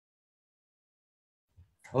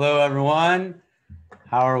Hello, everyone.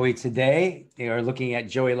 How are we today? We are looking at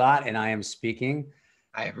Joey Lott, and I am speaking.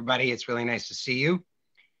 Hi, everybody. It's really nice to see you.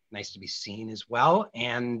 Nice to be seen as well.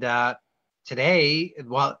 And today,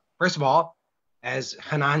 well, first of all, as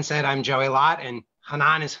Chanan said, I'm Joey Lott, and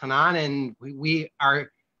Chanan is Chanan, and we are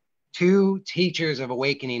two teachers of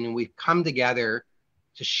awakening, and we've come together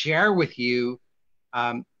to share with you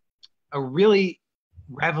um, a really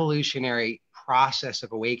revolutionary process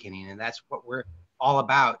of awakening. And that's what we're all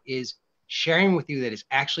about, is sharing with you that it's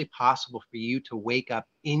actually possible for you to wake up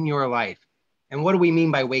in your life. And what do we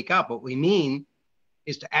mean by wake up? What we mean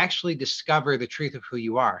is to actually discover the truth of who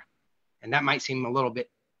you are. And that might seem a little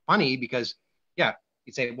bit funny because, yeah,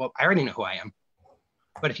 you'd say, well, I already know who I am.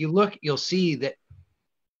 But if you look, you'll see that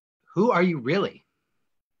who are you really?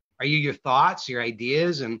 Are you your thoughts, your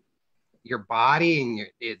ideas, and your body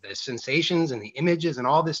and the sensations and the images and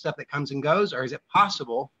all this stuff that comes and goes? Or is it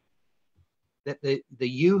possible that the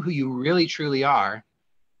you who you really truly are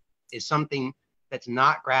is something that's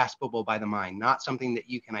not graspable by the mind, not something that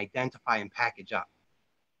you can identify and package up?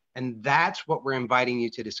 And that's what we're inviting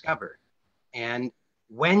you to discover. And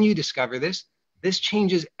when you discover this, this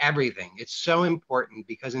changes everything. It's so important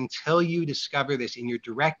because until you discover this in your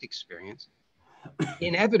direct experience,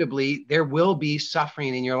 inevitably there will be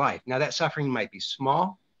suffering in your life. Now, that suffering might be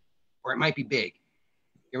small or it might be big.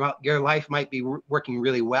 Your life might be working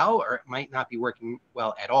really well or it might not be working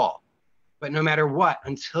well at all. But no matter what,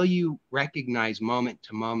 until you recognize moment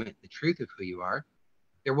to moment the truth of who you are,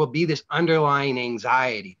 there will be this underlying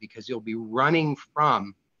anxiety because you'll be running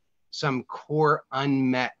from some core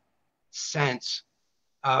unmet sense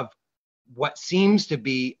of what seems to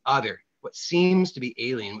be other, what seems to be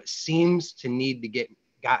alien, what seems to need to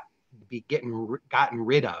gotten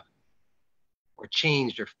rid of or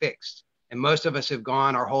changed or fixed. And most of us have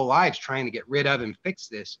gone our whole lives trying to get rid of and fix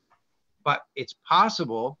this. But it's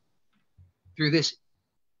possible through this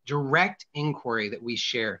direct inquiry that we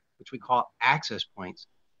share, which we call access points,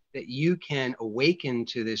 that you can awaken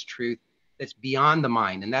to this truth that's beyond the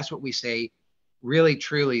mind. And that's what we say, really,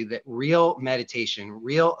 truly, that real meditation,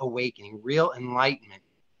 real awakening, real enlightenment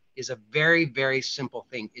is a very, very simple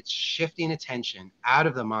thing. It's shifting attention out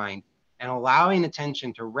of the mind and allowing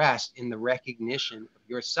attention to rest in the recognition of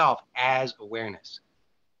yourself as awareness.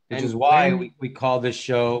 Which is And why when we call this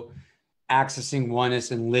show Accessing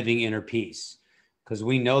Oneness and Living Inner Peace, because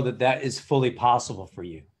we know that that is fully possible for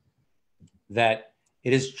you, that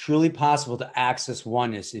it is truly possible to access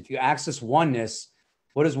oneness. If you access oneness,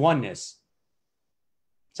 what is oneness?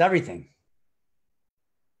 It's everything.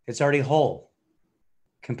 It's already whole,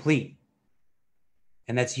 complete.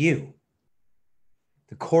 And that's you.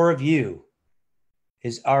 The core of you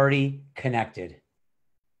is already connected,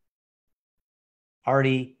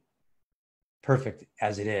 already perfect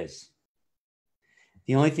as it is.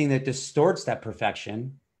 The only thing that distorts that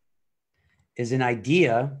perfection is an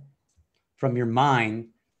idea from your mind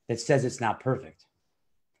that says it's not perfect.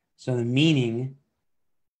 So the meaning,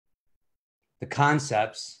 the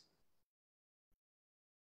concepts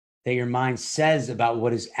that your mind says about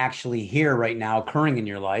what is actually here right now occurring in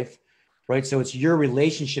your life, right? So it's your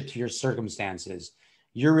relationship to your circumstances,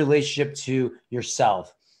 your relationship to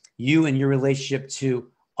yourself, you and your relationship to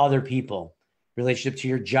other people, relationship to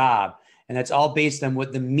your job. And that's all based on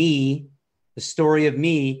what the story of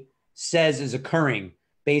me says is occurring,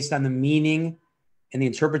 based on the meaning and the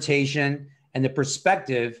interpretation and the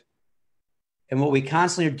perspective. And what we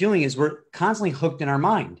constantly are doing is we're constantly hooked in our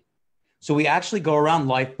mind. So we actually go around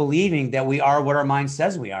life believing that we are what our mind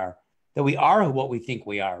says we are, that we are what we think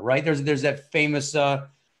we are, right? There's that famous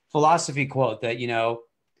philosophy quote that,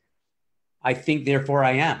 I think, therefore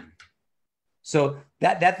I am. So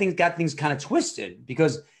that thing's got things kind of twisted,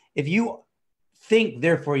 because if you think,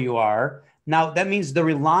 therefore you are, now that means the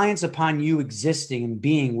reliance upon you existing and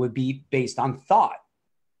being would be based on thought.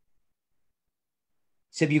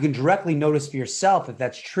 So if you can directly notice for yourself if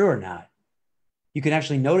that's true or not, you can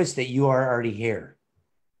actually notice that you are already here,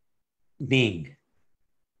 being,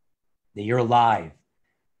 that you're alive,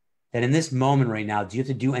 that in this moment right now, do you have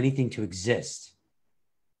to do anything to exist?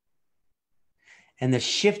 And the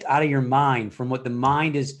shift out of your mind from what the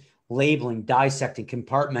mind is labeling, dissecting,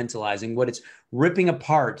 compartmentalizing, what it's ripping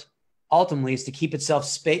apart, ultimately is to keep itself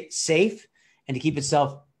safe and to keep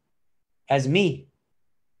itself as me,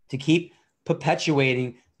 to keep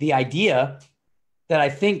perpetuating the idea that I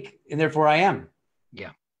think and therefore I am.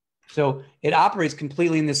 Yeah. So it operates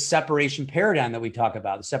completely in this separation paradigm that we talk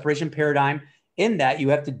about. The separation paradigm, in that you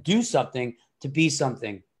have to do something to be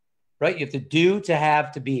something, right? You have to do to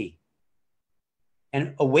have to be.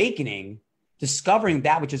 And awakening, discovering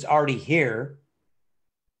that which is already here,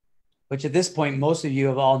 which at this point, most of you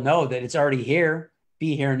have all know that it's already here.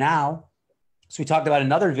 Be here now. So we talked about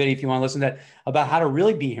another video, if you want to listen to that, about how to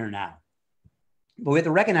really be here now. But we have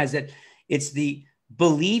to recognize that it's the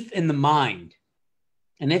belief in the mind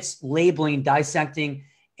and it's labeling, dissecting,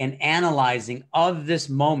 and analyzing of this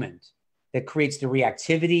moment that creates the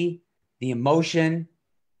reactivity, the emotion,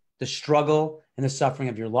 the struggle, and the suffering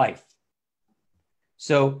of your life.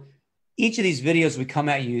 So each of these videos we come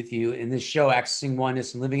at you with you in this show, Accessing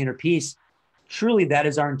Oneness and Living Inner Peace, truly that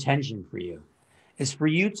is our intention for you, is for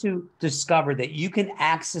you to discover that you can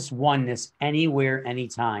access oneness anywhere,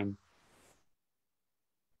 anytime.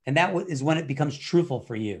 And that is when it becomes truthful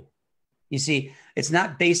for you. You see, it's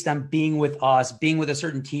not based on being with us, being with a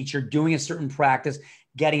certain teacher, doing a certain practice,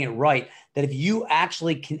 getting it right. That if you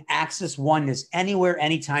actually can access oneness anywhere,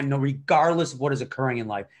 anytime, no, regardless of what is occurring in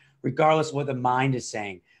life, regardless of what the mind is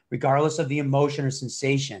saying, regardless of the emotion or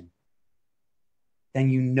sensation, then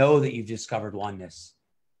you know that you've discovered oneness,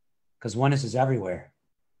 because oneness is everywhere.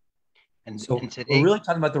 And so today, we're really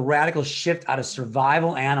talking about the radical shift out of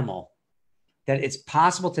survival animal, that it's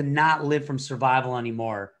possible to not live from survival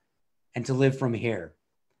anymore and to live from here.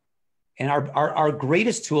 And our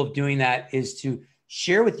greatest tool of doing that is to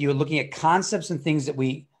share with you, looking at concepts and things that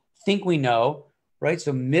we think we know, right?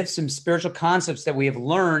 So myths and spiritual concepts that we have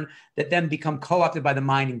learned that then become co-opted by the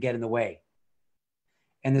mind and get in the way.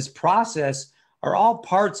 And this process are all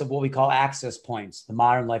parts of what we call access points, the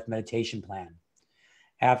modern life meditation plan.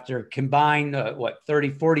 After combined, 30,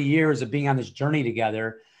 40 years of being on this journey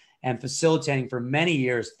together and facilitating for many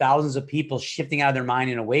years, thousands of people shifting out of their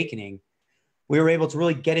mind and awakening, we were able to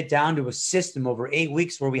really get it down to a system over 8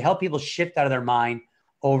 weeks where we help people shift out of their mind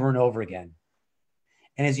over and over again.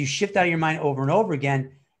 And as you shift out of your mind over and over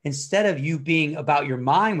again, instead of you being about your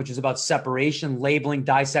mind, which is about separation, labeling,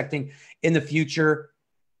 dissecting in the future,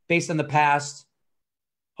 based on the past,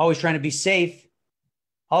 always trying to be safe,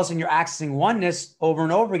 all of a sudden you're accessing oneness over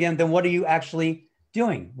and over again, then what are you actually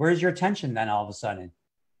doing? Where's your attention then all of a sudden?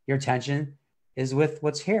 Your attention is with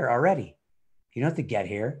what's here already. You don't have to get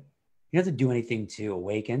here. You don't have to do anything to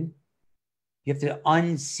awaken. You have to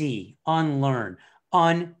unsee, unlearn,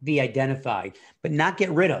 be identified, but not get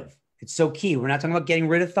rid of. It's so key. We're not talking about getting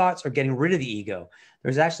rid of thoughts or getting rid of the ego.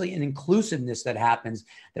 There's actually an inclusiveness that happens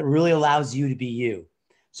that really allows you to be you.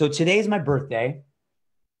 So today is my birthday.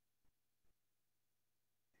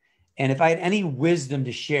 And if I had any wisdom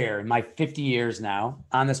to share in my 50 years now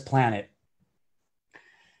on this planet,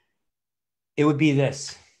 it would be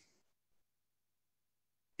this.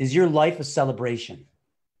 Is your life a celebration?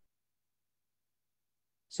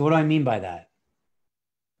 So what do I mean by that?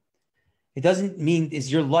 It doesn't mean,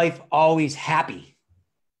 is your life always happy?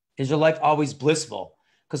 Is your life always blissful?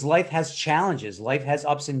 Because life has challenges. Life has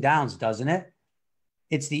ups and downs, doesn't it?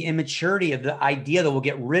 It's the immaturity of the idea that we'll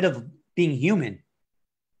get rid of being human.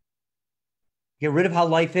 Get rid of how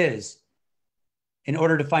life is. In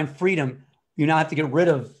order to find freedom, you now have to get rid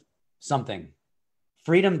of something.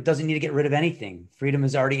 Freedom doesn't need to get rid of anything. Freedom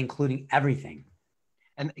is already including everything.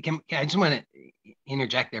 And I just want to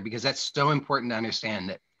interject there, because that's so important to understand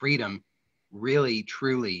that freedom really,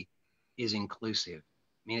 truly is inclusive.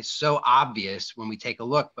 I mean, it's so obvious when we take a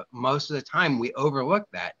look, but most of the time we overlook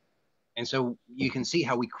that. And so you can see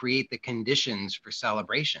how we create the conditions for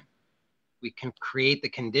celebration. We can create the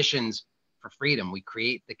conditions for freedom. We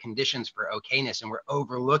create the conditions for okayness, and we're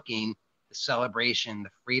overlooking the celebration, the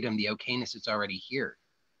freedom, the okayness that's already here.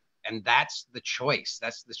 And that's the choice.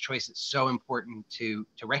 That's the choice that's so important to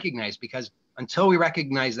recognize, because until we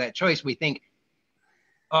recognize that choice, we think,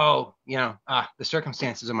 oh, the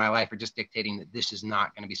circumstances of my life are just dictating that this is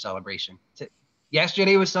not going to be celebration.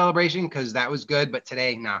 Yesterday was celebration because that was good, but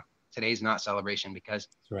today, no, today's not celebration because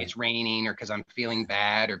it's raining, or because I'm feeling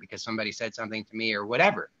bad, or because somebody said something to me, or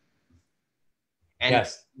whatever. And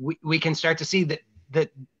yes, we can start to see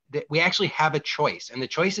that we actually have a choice, and the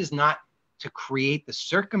choice is not to create the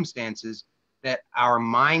circumstances that our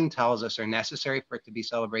mind tells us are necessary for it to be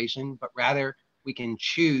celebration, but rather we can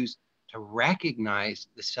choose to recognize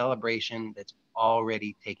the celebration that's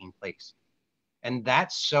already taking place. And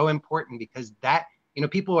that's so important, because that,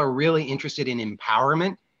 people are really interested in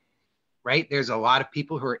empowerment, right? There's a lot of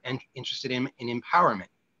people who are interested in empowerment.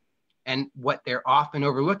 And what they're often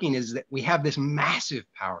overlooking is that we have this massive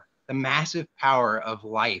power, the massive power of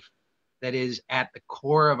life that is at the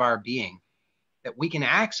core of our being, that we can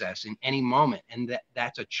access in any moment. And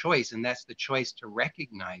that's a choice. And that's the choice to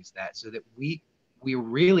recognize that, so that we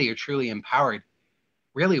really are truly empowered,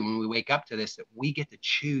 really, when we wake up to this, that we get to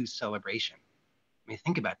choose celebration. I mean,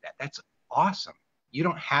 think about that. That's awesome. You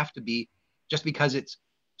don't have to be, just because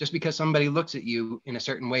just because somebody looks at you in a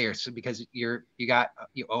certain way, or so because you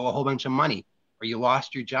owe a whole bunch of money, or you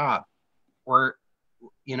lost your job, or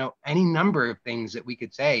any number of things that we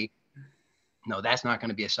could say, no, that's not going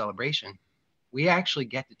to be a celebration. We actually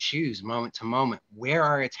get to choose moment to moment where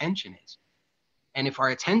our attention is. And if our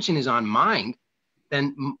attention is on mind,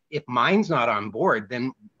 then if mind's not on board,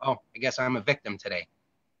 then, I guess I'm a victim today.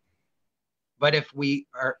 But if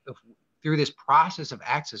through this process of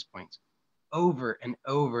access points over and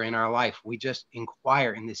over in our life, we just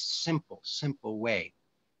inquire in this simple way.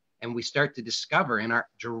 And we start to discover in our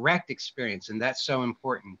direct experience, and that's so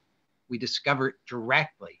important, we discover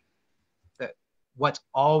directly that what's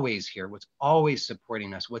always here, what's always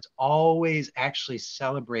supporting us, what's always actually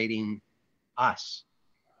celebrating us,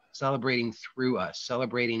 celebrating through us,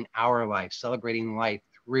 celebrating our life, celebrating life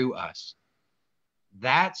through us.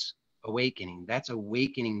 That's awakening. That's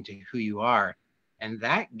awakening to who you are. And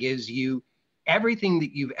that gives you everything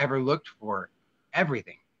that you've ever looked for,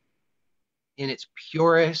 everything in its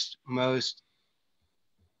purest, most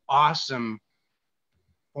awesome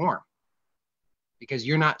form, because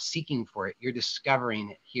you're not seeking for it. You're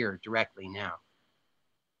discovering it here directly now.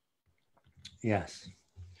 Yes.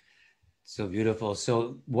 So beautiful.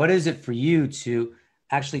 So what is it for you to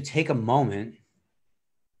actually take a moment?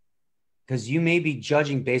 Because you may be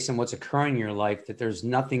judging based on what's occurring in your life that there's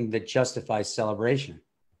nothing that justifies celebration.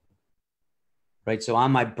 Right? So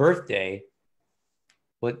on my birthday,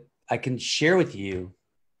 what I can share with you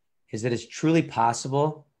is that it's truly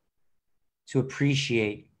possible to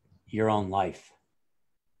appreciate your own life.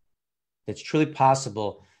 It's truly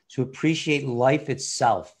possible to appreciate life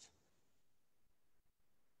itself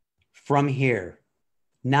from here,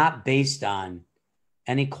 not based on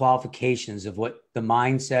any qualifications of what the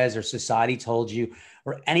mind says or society told you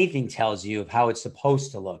or anything tells you of how it's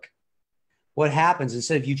supposed to look. What happens,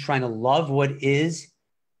 instead of you trying to love what is,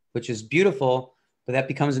 which is beautiful, but that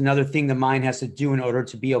becomes another thing the mind has to do in order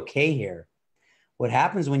to be okay here. What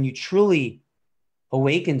happens when you truly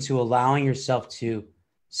awaken to allowing yourself to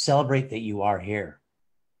celebrate that you are here?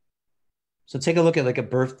 So take a look at like a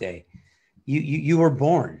birthday. You were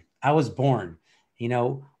born. I was born.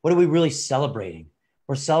 What are we really celebrating?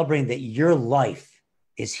 We're celebrating that your life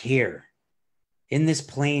is here in this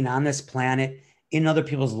plane, on this planet, in other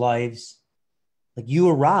people's lives. Like you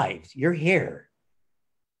arrived, you're here.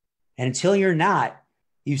 And until you're not,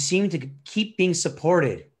 you seem to keep being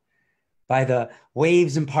supported by the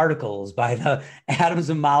waves and particles, by the atoms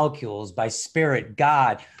and molecules, by spirit,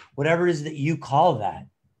 God, whatever it is that you call that.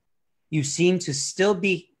 You seem to still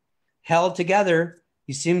be held together.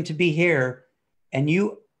 You seem to be here, and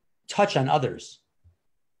you touch on others.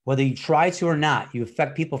 Whether you try to or not, you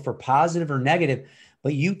affect people for positive or negative,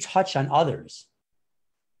 but you touch on others.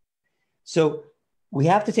 So we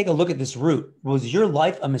have to take a look at this root. Was your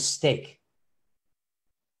life a mistake?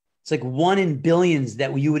 It's like 1 in billions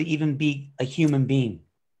that you would even be a human being,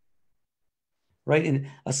 right? And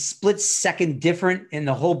a split second different and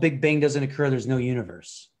the whole Big Bang doesn't occur. There's no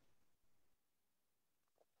universe.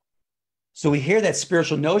 So we hear that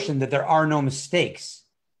spiritual notion that there are no mistakes,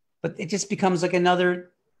 but it just becomes like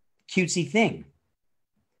another cutesy thing.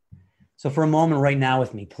 So for a moment right now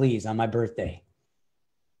with me, please, on my birthday,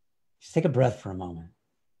 just take a breath for a moment.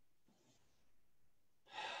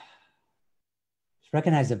 Just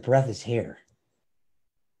recognize that breath is here.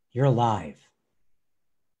 You're alive.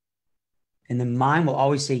 And the mind will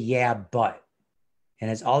always say, yeah, but. And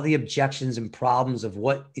has all the objections and problems of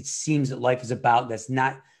what it seems that life is about that's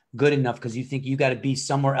not good enough because you think you got to be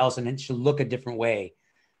somewhere else and it should look a different way.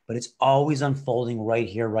 But it's always unfolding right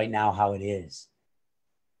here, right now, how it is.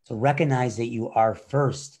 So recognize that you are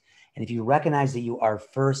first. And if you recognize that you are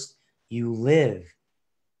first, you live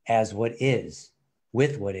as what is,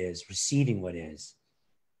 with what is, receiving what is.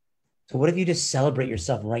 So what if you just celebrate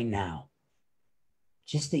yourself right now?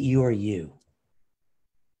 Just that you are you.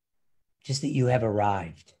 Just that you have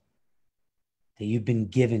arrived. That you've been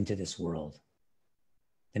given to this world.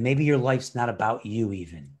 That maybe your life's not about you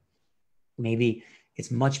even. Maybe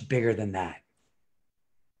it's much bigger than that.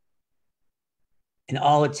 And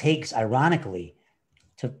all it takes, ironically,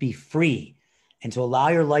 to be free and to allow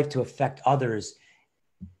your life to affect others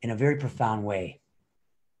in a very profound way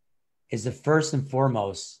is to first and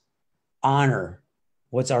foremost honor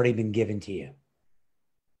what's already been given to you.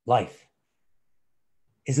 Life.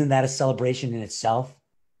 Isn't that a celebration in itself?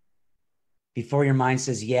 Before your mind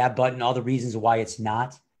says, yeah, but, and all the reasons why it's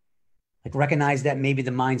not. Like recognize that maybe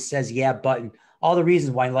the mind says, yeah, but, and all the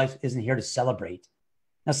reasons why life isn't here to celebrate.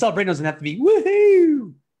 Now, celebrate doesn't have to be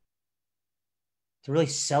woohoo. To really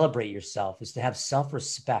celebrate yourself is to have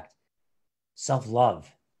self-respect,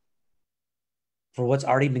 self-love. for what's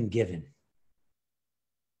already been given.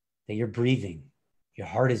 That you're breathing, your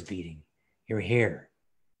heart is beating, you're here.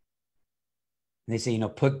 And they say,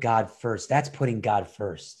 put God first. That's putting God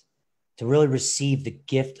first. To really receive the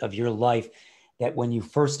gift of your life, that when you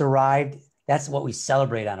first arrived, that's what we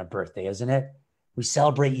celebrate on a birthday, isn't it? We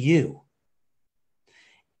celebrate you.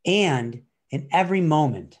 And in every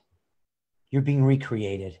moment, you're being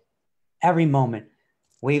recreated. Every moment,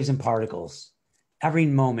 waves and particles. Every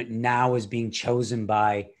moment now is being chosen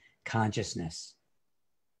by consciousness.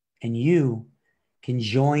 And you can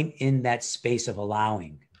join in that space of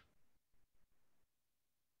allowing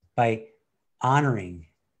by honoring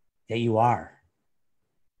that you are,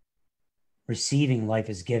 receiving life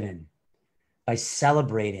as given, by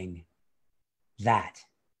celebrating that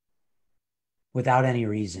without any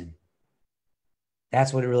reason.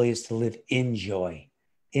 That's what it really is to live in joy,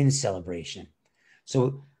 in celebration.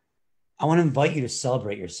 So I want to invite you to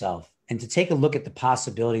celebrate yourself and to take a look at the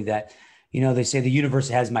possibility that, they say the universe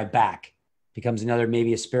has my back, becomes another,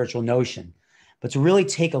 maybe a spiritual notion, but to really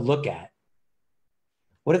take a look at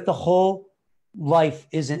what if the whole life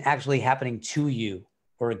isn't actually happening to you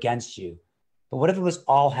or against you, but what if it was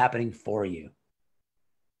all happening for you?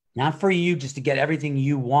 Not for you just to get everything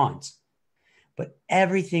you want, but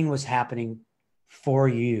everything was happening for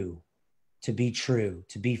you to be true,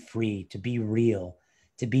 to be free, to be real,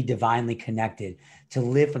 to be divinely connected, to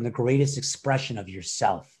live from the greatest expression of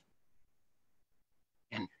yourself.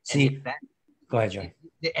 Go ahead, Joe.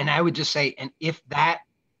 And I would just say, and if that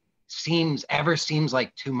ever seems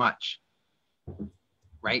like too much,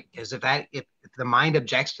 right? Because if the mind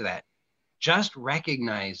objects to that, just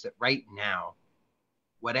recognize that right now,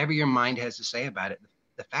 whatever your mind has to say about it,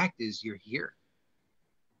 the fact is you're here.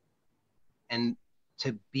 And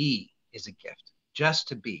to be is a gift, just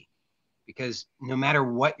to be. Because no matter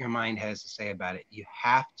what your mind has to say about it, you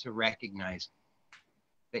have to recognize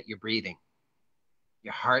that you're breathing.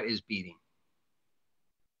 Your heart is beating.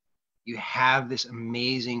 You have this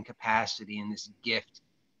amazing capacity and this gift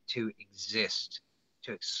to exist,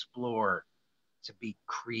 to explore, to be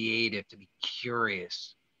creative, to be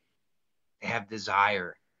curious, to have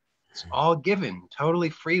desire. It's all given totally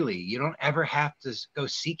freely. You don't ever have to go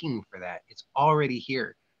seeking for that. It's already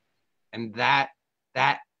here. And that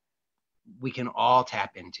we can all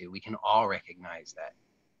tap into. We can all recognize that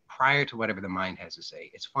prior to whatever the mind has to say.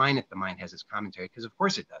 It's fine if the mind has its commentary, because of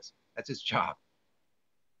course it does. That's its job.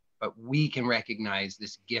 But we can recognize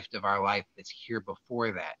this gift of our life that's here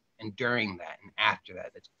before that and during that and after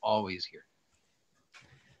that. That's always here.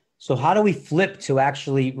 So how do we flip to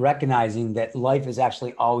actually recognizing that life is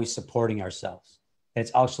actually always supporting ourselves? That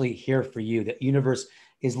it's actually here for you. That universe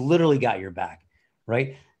is literally got your back,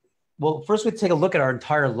 right? Well, first we take a look at our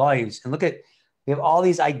entire lives and we have all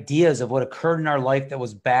these ideas of what occurred in our life that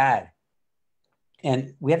was bad.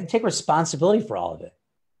 And we have to take responsibility for all of it.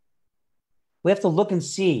 We have to look and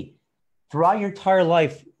see throughout your entire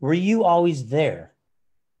life, were you always there?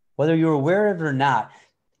 Whether you were aware of it or not,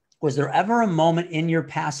 was there ever a moment in your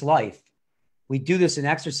past life? We do this in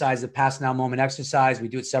exercise, the past now moment exercise. We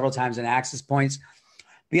do it several times in access points.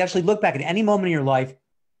 We actually look back at any moment in your life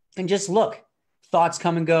and just look. Thoughts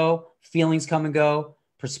come and go, feelings come and go,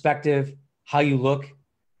 perspective, how you look,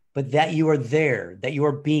 but that you are there, that you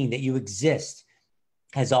are being, that you exist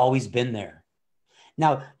has always been there.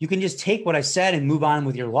 Now, you can just take what I said and move on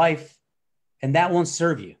with your life, and that won't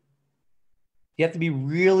serve you. You have to be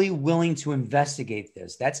really willing to investigate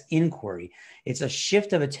this. That's inquiry. It's a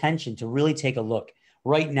shift of attention to really take a look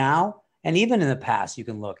right now. And even in the past, you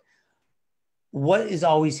can look. What is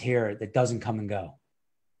always here that doesn't come and go?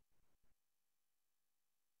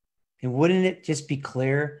 And wouldn't it just be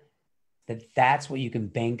clear that that's what you can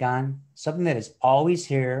bank on? Something that is always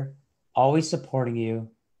here, always supporting you,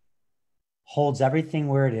 holds everything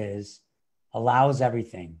where it is, allows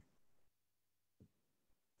everything.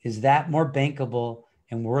 Is that more bankable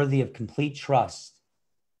and worthy of complete trust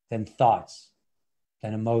than thoughts,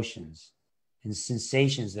 than emotions, and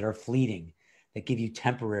sensations that are fleeting, that give you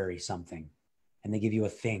temporary something, and they give you a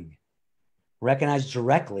thing? Recognize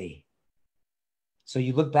directly. So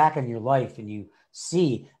you look back on your life and you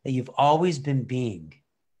see that you've always been being.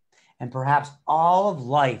 And perhaps all of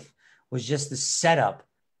life was just the setup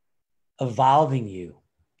evolving you.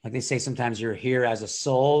 Like they say, sometimes you're here as a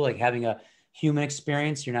soul, like having a human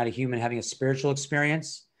experience. You're not a human having a spiritual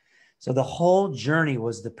experience. So the whole journey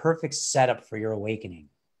was the perfect setup for your awakening.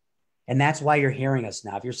 And that's why you're hearing us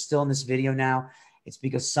now. If you're still in this video now, it's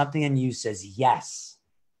because something in you says, yes,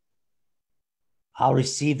 I'll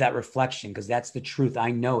receive that reflection because that's the truth.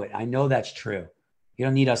 I know it. I know that's true. You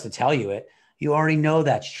don't need us to tell you it. You already know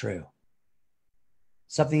that's true.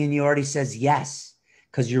 Something in you already says yes,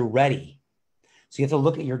 because you're ready. So you have to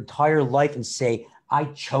look at your entire life and say, I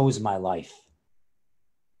chose my life.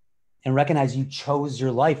 And recognize you chose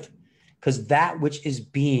your life, because that which is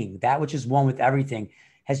being, that which is one with everything,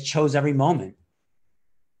 has chose every moment.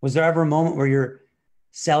 Was there ever a moment where your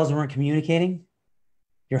cells weren't communicating?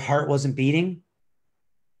 Your heart wasn't beating?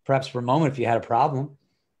 Perhaps for a moment if you had a problem,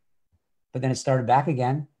 but then it started back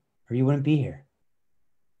again, or you wouldn't be here.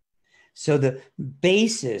 So the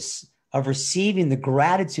basis of receiving the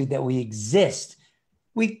gratitude that we exist,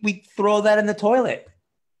 we throw that in the toilet.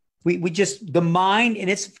 We just, the mind and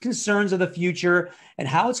its concerns of the future and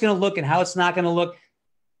how it's going to look and how it's not going to look.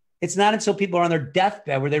 It's not until people are on their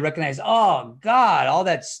deathbed where they recognize, oh God, all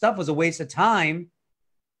that stuff was a waste of time.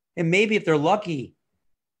 And maybe if they're lucky,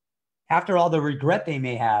 after all the regret they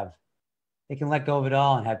may have, they can let go of it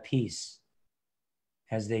all and have peace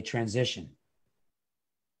as they transition.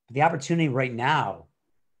 But the opportunity right now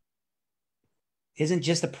isn't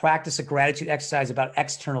just a practice of gratitude exercise about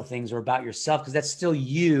external things or about yourself, because that's still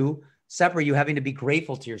you, separate you having to be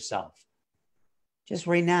grateful to yourself. Just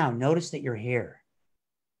right now, notice that you're here.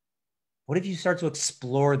 What if you start to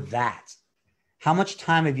explore that? How much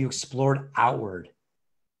time have you explored outward?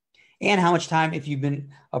 And how much time, if you've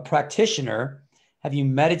been a practitioner, have you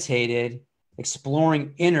meditated,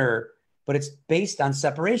 exploring inner, but it's based on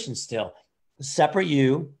separation still. The separate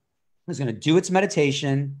you is going to do its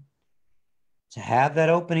meditation to have that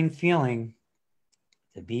opening feeling,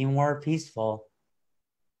 to be more peaceful.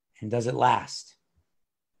 And does it last?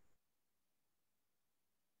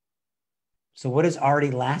 So what is already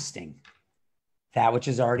lasting? That which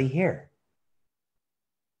is already here.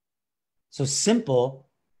 So simple,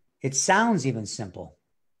 it sounds even simple,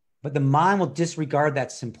 but the mind will disregard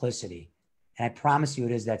that simplicity. And I promise you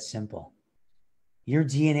it is that simple. Your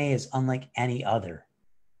DNA is unlike any other.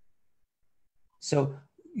 So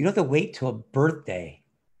you don't have to wait till a birthday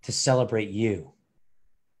to celebrate you.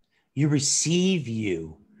 You receive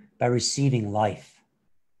you by receiving life.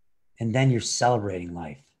 And then you're celebrating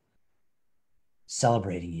life,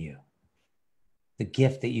 celebrating you, the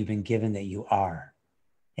gift that you've been given that you are.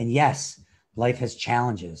 And yes, life has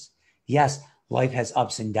challenges. Yes, life has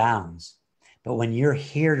ups and downs. But when you're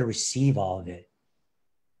here to receive all of it,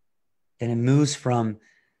 then it moves from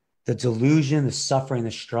the delusion, the suffering,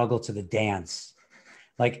 the struggle to the dance.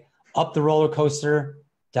 Like up the roller coaster,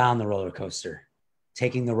 down the roller coaster,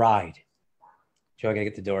 taking the ride. Joe, I gotta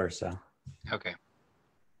get the door, so. Okay.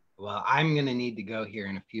 Well, I'm going to need to go here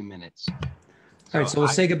in a few minutes. All right, so we'll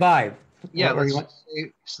say goodbye. Yeah,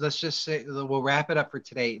 let's just say we'll wrap it up for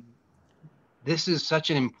today. This is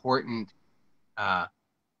such an important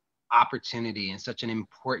opportunity and such an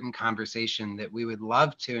important conversation that we would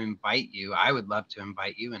love to invite you. I would love to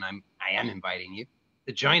invite you, and I am inviting you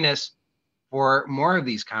to join us for more of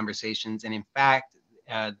these conversations. And in fact,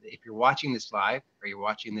 if you're watching this live or you're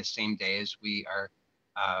watching this same day as we are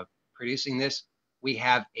producing this, we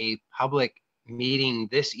have a public meeting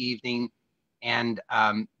this evening, and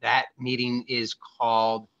that meeting is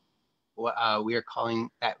called, we are calling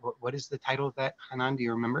that, what is the title of that, Chanan, do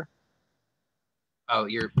you remember? Oh,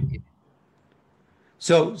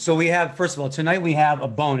 So we have, first of all, tonight we have a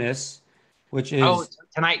bonus, which is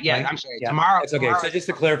tonight. Yeah, right? I'm sorry. Yeah, Tomorrow. it's okay. So just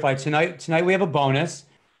to clarify, tonight we have a bonus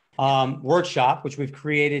workshop, which we've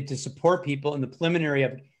created to support people in the preliminary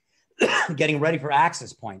of getting ready for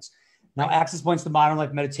access points. Now, access points, the modern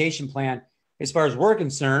life meditation plan, as far as we're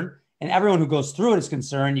concerned, and everyone who goes through it is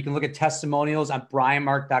concerned, you can look at testimonials on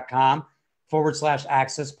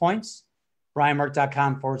brianmark.com/access points,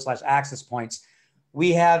 brianmark.com/access points.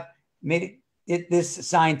 We have made this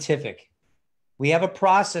scientific. We have a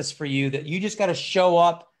process for you that you just got to show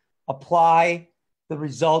up, apply, the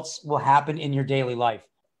results will happen in your daily life.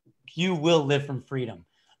 You will live from freedom.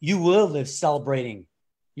 You will live celebrating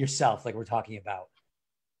yourself, like we're talking about.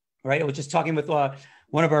 Right? I was just talking with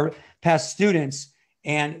one of our past students,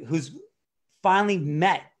 and who's finally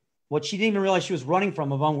met what she didn't even realize she was running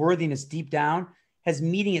from, of unworthiness deep down, has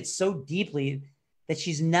meeting it so deeply that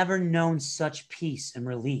she's never known such peace and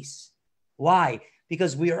release. Why?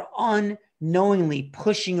 Because we are unknowingly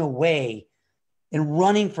pushing away and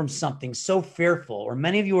running from something so fearful, or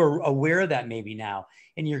many of you are aware of that maybe now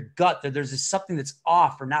in your gut, that there's something that's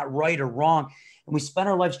off or not right or wrong. And we spend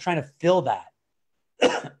our lives trying to fill that.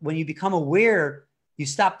 When you become aware, you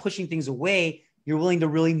stop pushing things away. You're willing to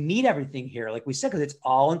really meet everything here, like we said, because it's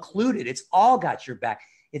all included. It's all got your back.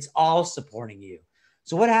 It's all supporting you.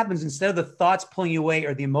 So what happens, instead of the thoughts pulling you away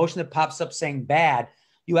or the emotion that pops up saying bad,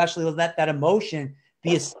 you actually let that emotion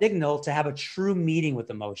be a signal to have a true meeting with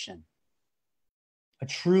emotion. A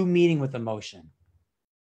true meeting with emotion.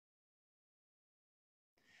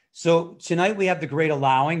 So tonight we have the great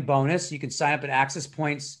allowing bonus. You can sign up at Access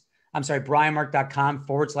Points. I'm sorry,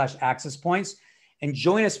 brianmark.com/access points and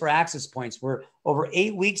join us for Access Points, where over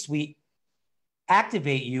 8 weeks, we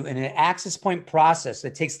activate you in an access point process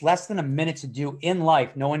that takes less than a minute to do in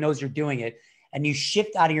life. No one knows you're doing it. And you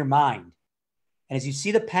shift out of your mind. And as you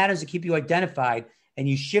see the patterns that keep you identified and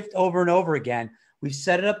you shift over and over again, we've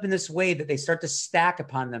set it up in this way that they start to stack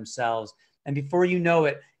upon themselves. And before you know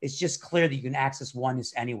it, it's just clear that you can access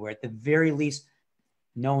oneness anywhere. At the very least,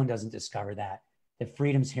 no one doesn't discover that. The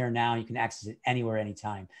freedom's here now. You can access it anywhere,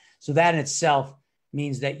 anytime. So that in itself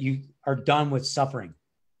means that you are done with suffering.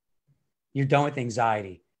 You're done with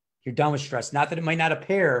anxiety. You're done with stress. Not that it might not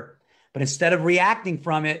appear, but instead of reacting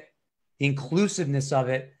from it, the inclusiveness of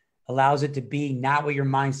it allows it to be not what your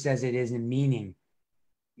mind says it is in meaning.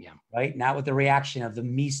 Yeah. Right? Not what the reaction of the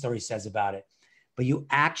me story says about it, but you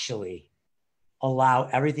actually allow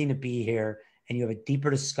everything to be here, and you have a deeper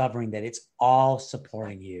discovering that it's all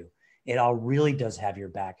supporting you. It all really does have your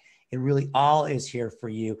back. It really all is here for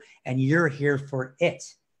you, and you're here for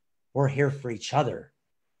it. We're here for each other.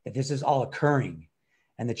 That this is all occurring,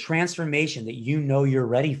 and the transformation that you know you're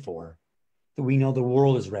ready for, that we know the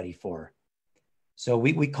world is ready for. So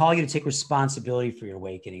we call you to take responsibility for your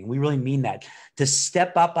awakening. We really mean that, to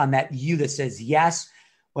step up on that you that says, yes,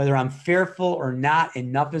 whether I'm fearful or not,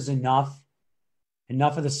 enough is enough.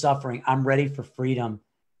 Enough of the suffering. I'm ready for freedom.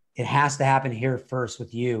 It has to happen here first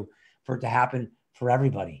with you for it to happen for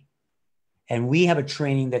everybody. And we have a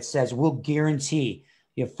training that says we'll guarantee,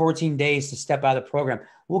 you have 14 days to step out of the program.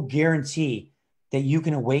 We'll guarantee that you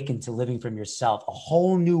can awaken to living from yourself, a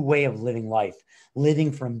whole new way of living life,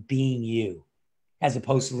 living from being you, as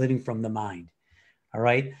opposed to living from the mind. All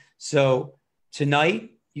right. So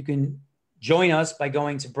tonight you can join us by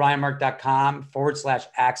going to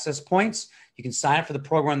brianmark.com/access points. You can sign up for the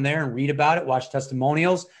program there and read about it, watch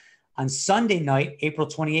testimonials. On Sunday night, April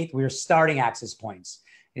 28th, we are starting Access Points.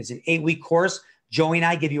 It's an 8-week course. Joey and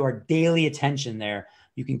I give you our daily attention there.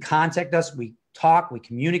 You can contact us. We talk, we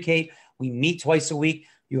communicate, we meet twice a week.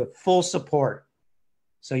 You have full support.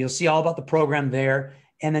 So you'll see all about the program there.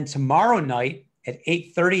 And then tomorrow night at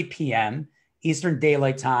 8:30 p.m. Eastern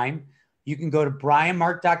Daylight Time, you can go to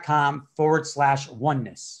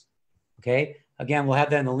brianmark.com/oneness. Okay. Again, we'll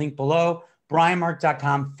have that in the link below.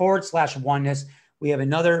 brianmark.com/oneness. We have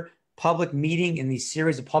another public meeting in these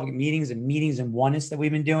series of public meetings and oneness that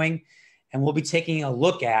we've been doing. And we'll be taking a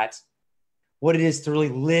look at what it is to really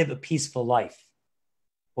live a peaceful life.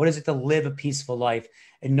 What is it to live a peaceful life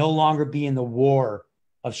and no longer be in the war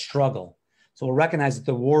of struggle? So we'll recognize that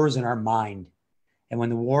the war is in our mind. And when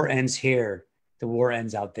the war ends here, the war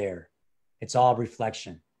ends out there. It's all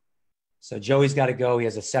reflection. So Joey's got to go. He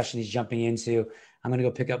has a session he's jumping into. I'm going to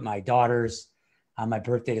go pick up my daughters on my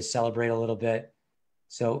birthday to celebrate a little bit.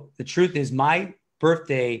 So the truth is, my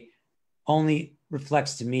birthday only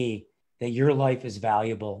reflects to me that your life is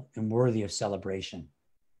valuable and worthy of celebration.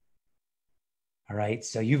 All right.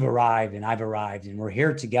 So you've arrived and I've arrived, and we're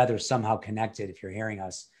here together, somehow connected if you're hearing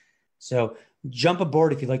us. So jump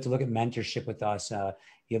aboard if you'd like to look at mentorship with us.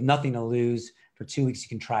 You have nothing to lose. For 2 weeks, you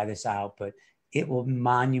can try this out, but it will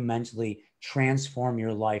monumentally transform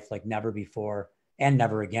your life like never before and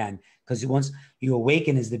never again. Because once you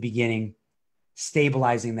awaken is the beginning,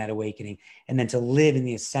 stabilizing that awakening, and then to live in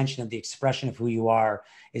the ascension of the expression of who you are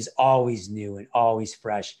is always new and always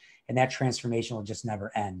fresh. And that transformation will just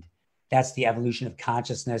never end. That's the evolution of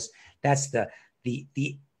consciousness. That's the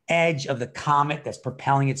edge of the comet that's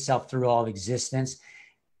propelling itself through all of existence.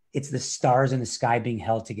 It's the stars in the sky being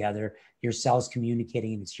held together. Your cells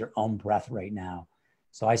communicating, and it's your own breath right now.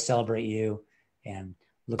 So I celebrate you and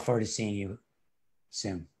look forward to seeing you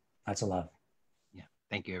soon. Lots of love. Yeah.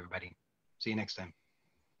 Thank you, everybody. See you next time.